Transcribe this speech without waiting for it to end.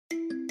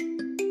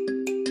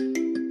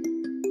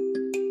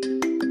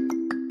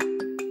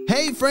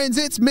Hey friends,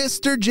 it's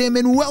Mr. Jim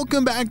and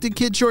welcome back to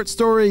Kid Short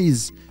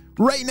Stories.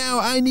 Right now,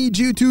 I need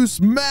you to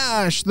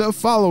smash the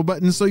follow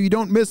button so you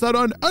don't miss out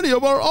on any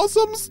of our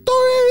awesome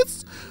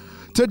stories.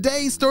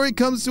 Today's story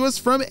comes to us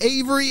from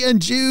Avery and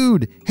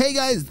Jude. Hey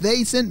guys,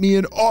 they sent me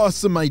an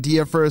awesome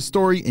idea for a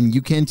story and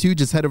you can too.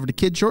 Just head over to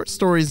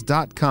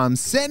kidshortstories.com.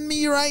 Send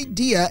me your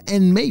idea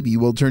and maybe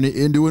we'll turn it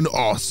into an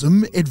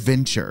awesome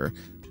adventure.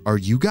 Are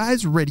you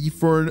guys ready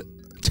for an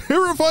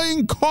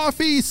terrifying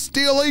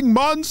coffee-stealing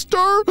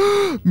monster?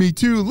 Me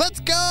too.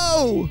 Let's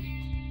go!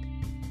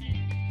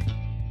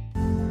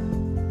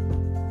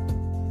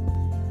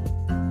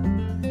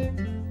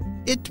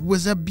 It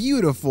was a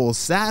beautiful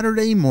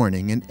Saturday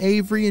morning, and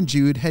Avery and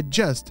Jude had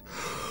just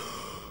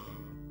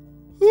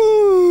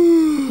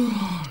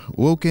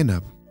woken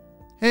up.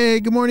 Hey,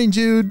 good morning,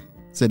 Jude,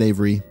 said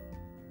Avery.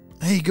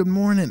 Hey, good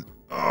morning.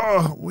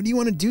 What do you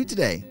want to do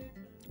today?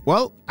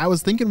 Well, I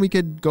was thinking we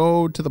could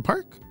go to the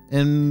park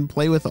and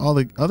play with all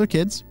the other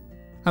kids.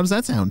 How does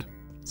that sound?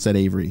 Said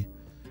Avery.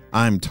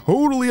 I'm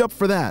totally up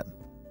for that.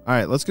 All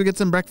right, let's go get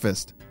some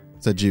breakfast,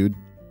 said Jude.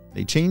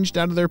 They changed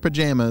out of their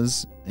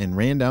pajamas and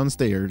ran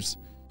downstairs.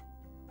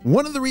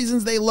 One of the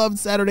reasons they loved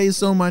Saturdays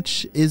so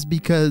much is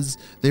because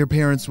their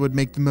parents would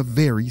make them a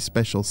very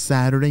special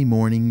Saturday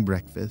morning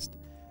breakfast.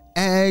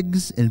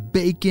 Eggs and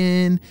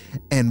bacon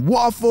and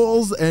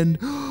waffles and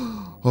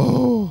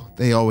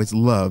they always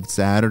loved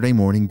Saturday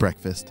morning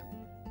breakfast.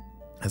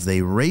 As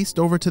they raced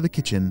over to the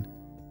kitchen,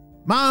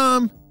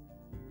 Mom!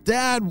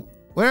 Dad,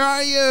 where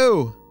are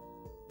you?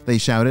 They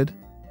shouted.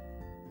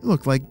 It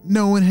looked like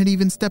no one had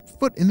even stepped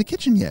foot in the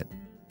kitchen yet.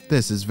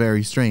 This is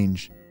very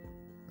strange.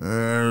 What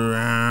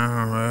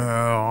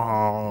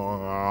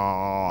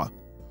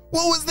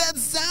was that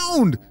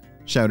sound?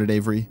 Shouted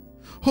Avery.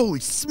 Holy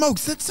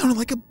smokes, that sounded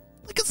like a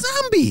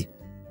zombie,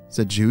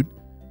 said Jude,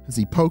 as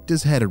he poked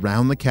his head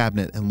around the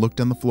cabinet and looked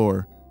on the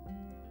floor.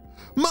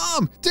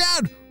 Mom!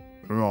 Dad!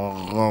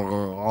 Oh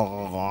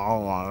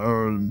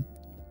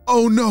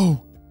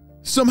no!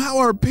 Somehow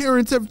our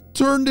parents have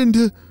turned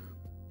into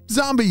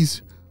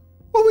zombies.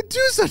 What would do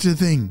such a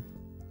thing?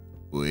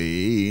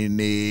 We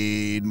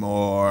need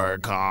more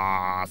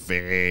coffee,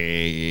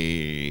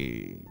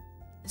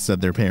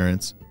 said their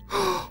parents.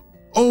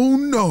 Oh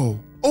no!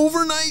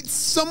 Overnight,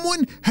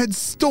 someone had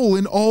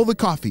stolen all the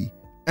coffee.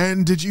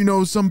 And did you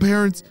know some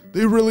parents,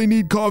 they really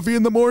need coffee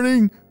in the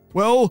morning?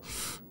 Well,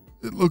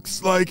 it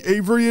looks like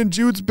Avery and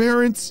Jude's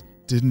parents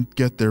didn't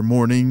get their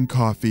morning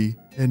coffee,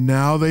 and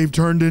now they've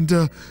turned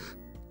into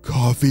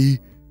coffee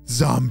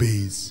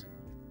zombies.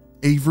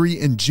 Avery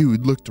and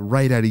Jude looked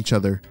right at each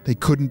other. They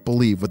couldn't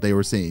believe what they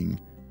were seeing.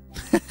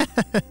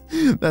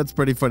 That's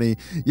pretty funny.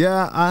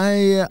 Yeah,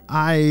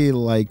 I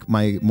like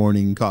my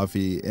morning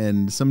coffee,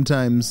 and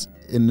sometimes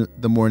in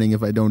the morning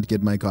if I don't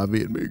get my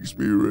coffee, it makes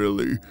me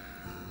really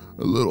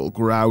a little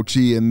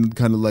grouchy and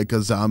kind of like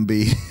a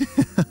zombie.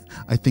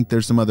 I think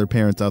there's some other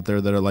parents out there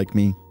that are like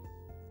me.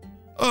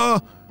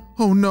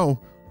 Oh no,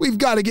 we've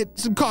got to get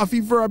some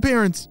coffee for our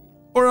parents,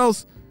 or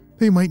else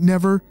they might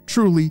never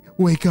truly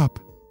wake up.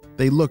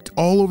 They looked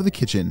all over the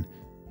kitchen,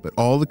 but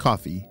all the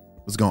coffee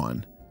was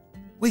gone.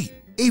 Wait,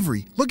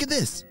 Avery, look at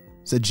this,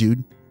 said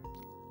Jude.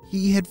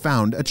 He had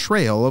found a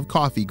trail of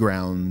coffee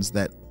grounds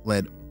that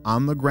led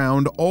on the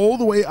ground all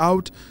the way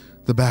out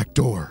the back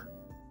door.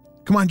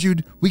 Come on,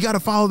 Jude, we got to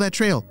follow that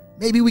trail.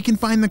 Maybe we can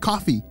find the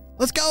coffee.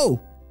 Let's go.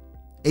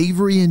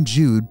 Avery and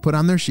Jude put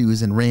on their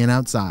shoes and ran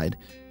outside.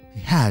 They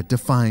had to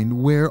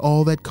find where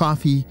all that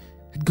coffee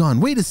had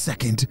gone. Wait a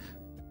second,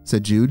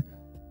 said Jude.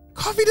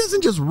 Coffee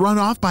doesn't just run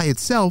off by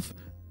itself.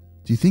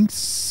 Do you think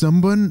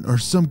someone or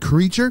some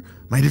creature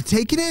might have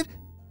taken it?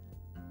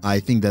 I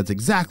think that's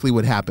exactly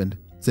what happened,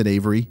 said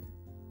Avery.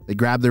 They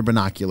grabbed their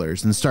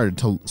binoculars and started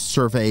to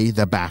survey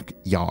the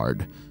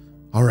backyard.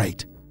 All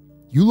right,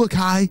 you look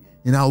high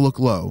and I'll look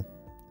low,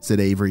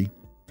 said Avery.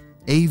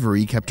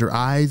 Avery kept her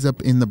eyes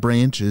up in the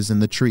branches and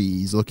the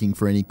trees looking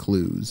for any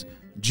clues.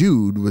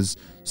 Jude was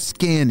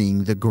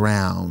scanning the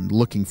ground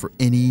looking for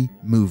any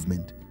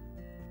movement.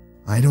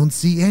 I don't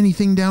see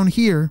anything down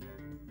here,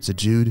 said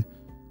Jude.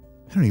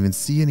 I don't even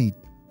see any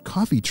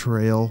coffee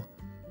trail.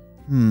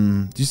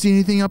 Do you see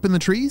anything up in the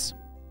trees?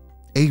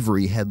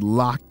 Avery had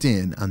locked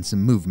in on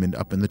some movement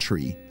up in the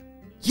tree.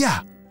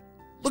 Yeah,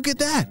 look at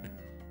that.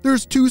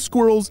 There's two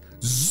squirrels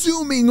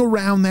zooming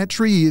around that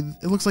tree.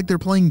 It looks like they're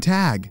playing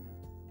tag.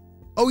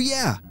 Oh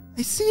yeah,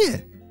 I see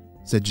it,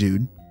 said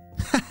Jude.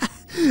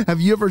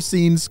 Have you ever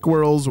seen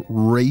squirrels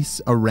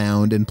race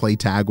around and play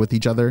tag with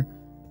each other?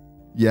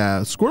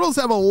 Yeah, squirrels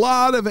have a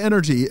lot of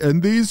energy,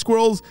 and these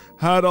squirrels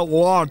had a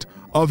lot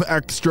of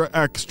extra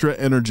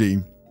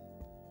energy.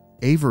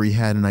 Avery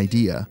had an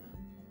idea.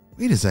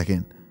 Wait a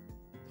second.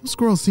 Those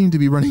squirrels seem to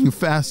be running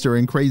faster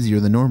and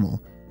crazier than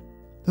normal.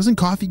 Doesn't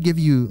coffee give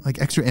you,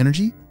 extra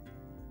energy?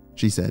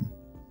 She said.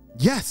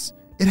 Yes,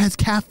 it has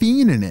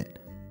caffeine in it,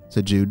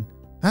 said Jude.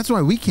 That's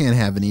why we can't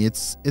have any.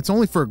 It's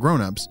only for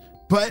grown-ups.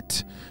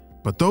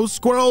 But those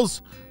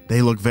squirrels,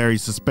 they look very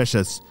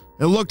suspicious.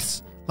 It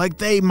looks like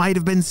they might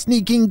have been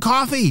sneaking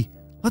coffee.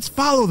 Let's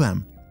follow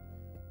them.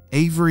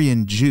 Avery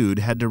and Jude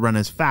had to run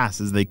as fast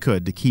as they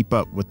could to keep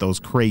up with those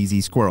crazy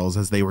squirrels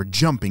as they were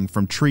jumping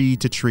from tree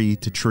to tree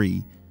to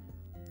tree.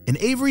 In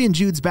Avery and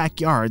Jude's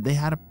backyard, they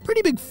had a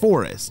pretty big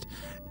forest,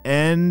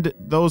 and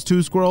those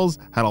two squirrels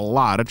had a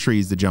lot of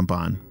trees to jump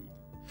on.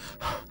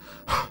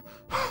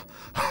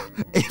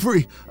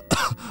 Avery,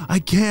 I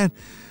can't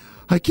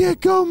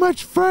go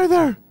much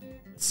further,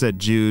 said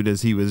Jude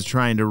as he was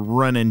trying to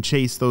run and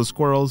chase those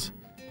squirrels.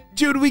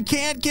 Jude, we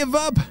can't give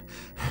up.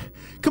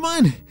 Come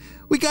on,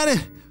 we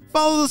gotta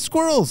follow the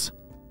squirrels.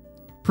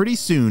 Pretty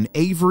soon,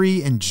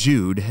 Avery and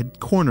Jude had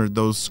cornered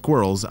those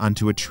squirrels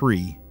onto a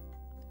tree.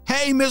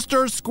 Hey,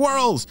 Mr.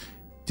 Squirrels,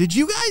 did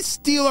you guys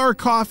steal our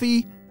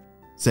coffee?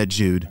 Said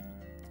Jude.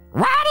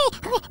 Oh,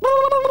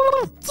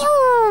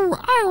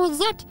 is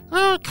that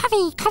coffee?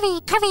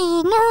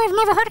 No, I've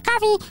never heard of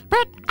coffee,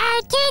 but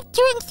I did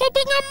doing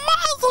something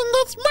amazing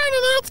this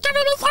morning, and it's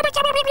giving me so much.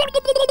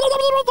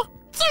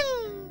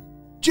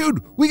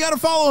 Jude, we gotta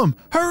follow him.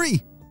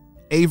 Hurry!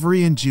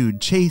 Avery and Jude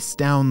chased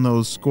down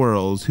those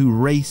squirrels who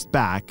raced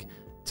back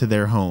to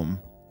their home.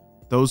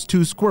 Those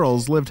two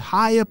squirrels lived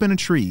high up in a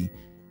tree,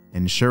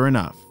 and sure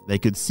enough, they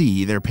could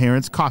see their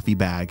parents' coffee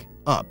bag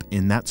up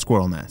in that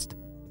squirrel nest.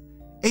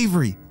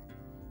 Avery,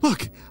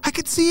 look, I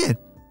could see it,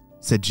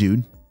 said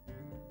Jude.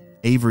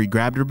 Avery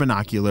grabbed her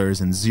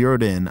binoculars and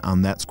zeroed in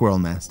on that squirrel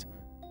nest.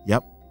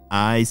 Yep,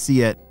 I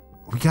see it.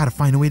 We gotta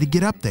find a way to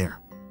get up there.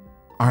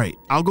 All right,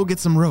 I'll go get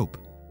some rope.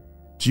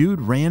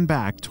 Jude ran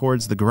back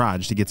towards the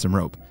garage to get some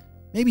rope.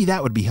 Maybe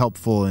that would be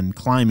helpful in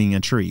climbing a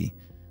tree.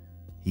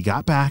 He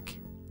got back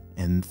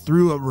and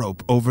threw a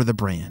rope over the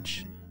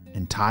branch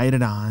and tied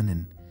it on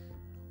and...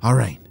 All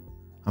right,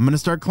 I'm gonna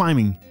start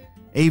climbing.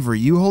 Avery,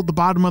 you hold the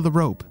bottom of the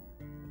rope.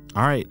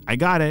 All right, I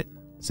got it,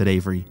 said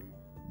Avery.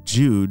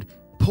 Jude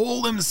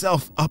pulled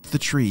himself up the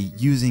tree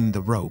using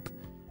the rope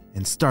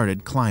and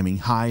started climbing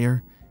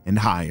higher and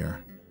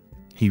higher.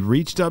 He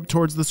reached up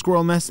towards the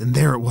squirrel nest, and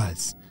there it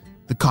was,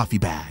 the coffee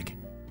bag.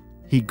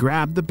 He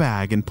grabbed the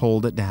bag and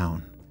pulled it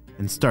down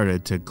and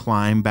started to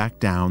climb back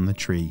down the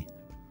tree.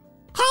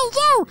 Hey,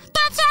 you!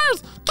 That's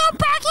ours! Come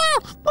back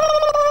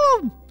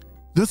here!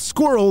 The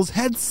squirrels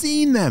had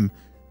seen them.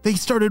 They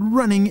started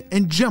running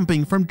and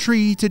jumping from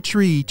tree to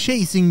tree,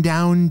 chasing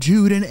down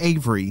Jude and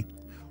Avery.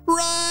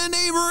 Run,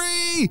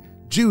 Avery!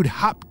 Jude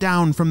hopped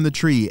down from the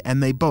tree,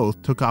 and they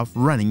both took off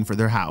running for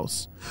their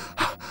house.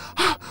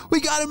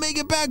 We gotta make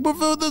it back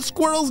before the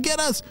squirrels get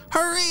us!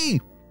 Hurry!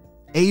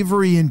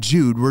 Avery and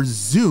Jude were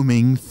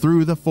zooming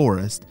through the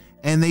forest,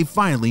 and they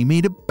finally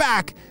made it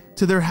back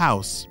to their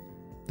house.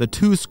 The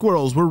two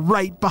squirrels were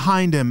right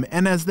behind him,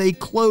 and as they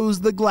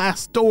closed the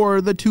glass door,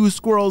 the two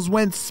squirrels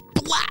went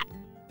splat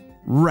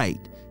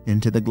right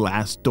into the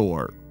glass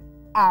door.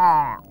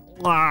 Oh,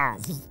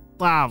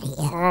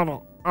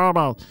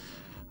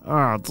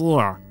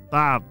 dear,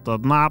 that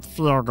did not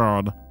feel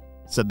good,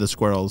 said the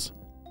squirrels.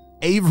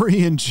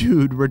 Avery and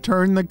Jude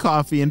returned the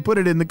coffee and put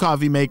it in the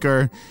coffee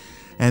maker,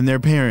 and their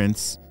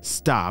parents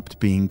stopped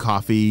being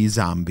coffee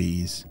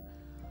zombies.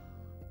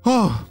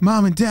 Oh,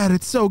 Mom and Dad,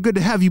 it's so good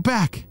to have you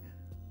back.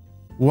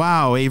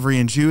 Wow, Avery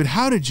and Jude,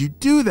 how did you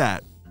do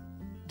that?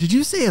 Did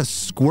you say a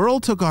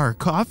squirrel took our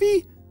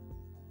coffee?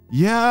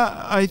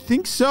 Yeah, I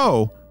think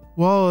so.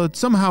 Well, it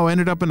somehow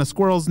ended up in a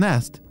squirrel's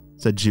nest,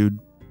 said Jude.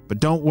 But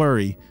don't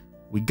worry,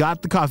 we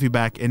got the coffee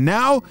back, and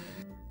now,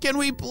 can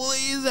we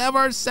please have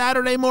our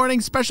Saturday morning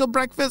special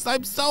breakfast?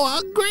 I'm so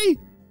hungry.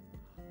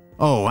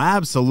 Oh,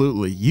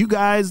 absolutely. You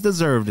guys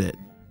deserved it.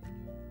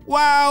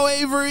 Wow,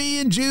 Avery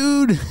and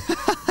Jude.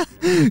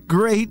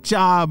 Great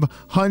job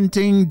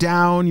hunting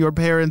down your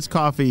parents'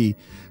 coffee.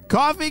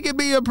 Coffee can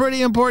be a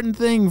pretty important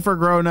thing for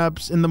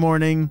grown-ups in the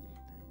morning.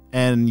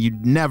 And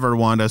you'd never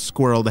want a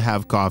squirrel to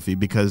have coffee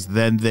because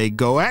then they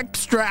go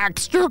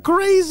extra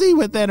crazy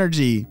with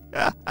energy.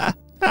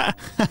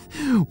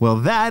 Well,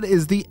 that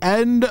is the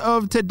end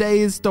of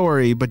today's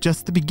story, but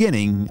just the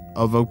beginning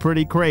of a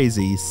pretty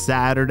crazy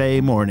Saturday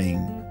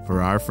morning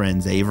for our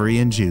friends Avery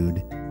and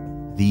Jude.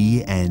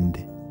 The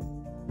end.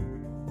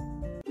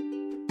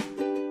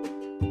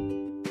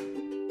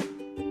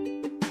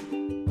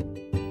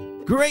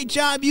 Great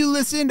job, you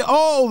listened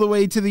all the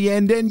way to the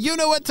end, and you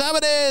know what time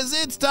it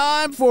is. It's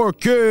time for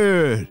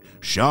Kid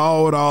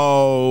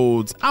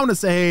Shoutouts. I want to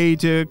say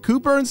to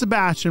Cooper and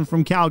Sebastian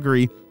from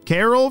Calgary,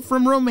 Carol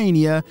from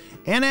Romania,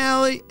 Anna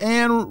Ellie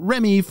and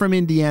Remy from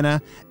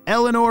Indiana,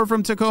 Eleanor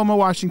from Tacoma,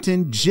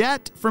 Washington,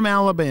 Jet from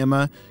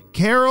Alabama,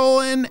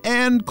 Carolyn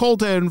and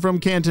Colton from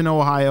Canton,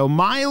 Ohio,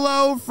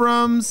 Milo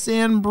from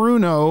San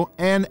Bruno,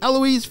 and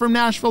Eloise from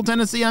Nashville,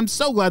 Tennessee. I'm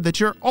so glad that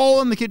you're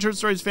all in the Kid Short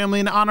Stories family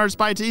and on our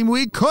spy team.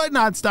 We could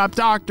not stop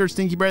Dr.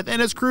 Stinky Breath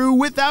and his crew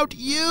without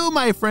you,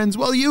 my friends.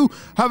 Well, you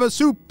have a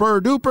super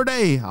duper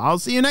day. I'll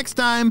see you next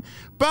time.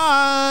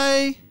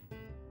 Bye.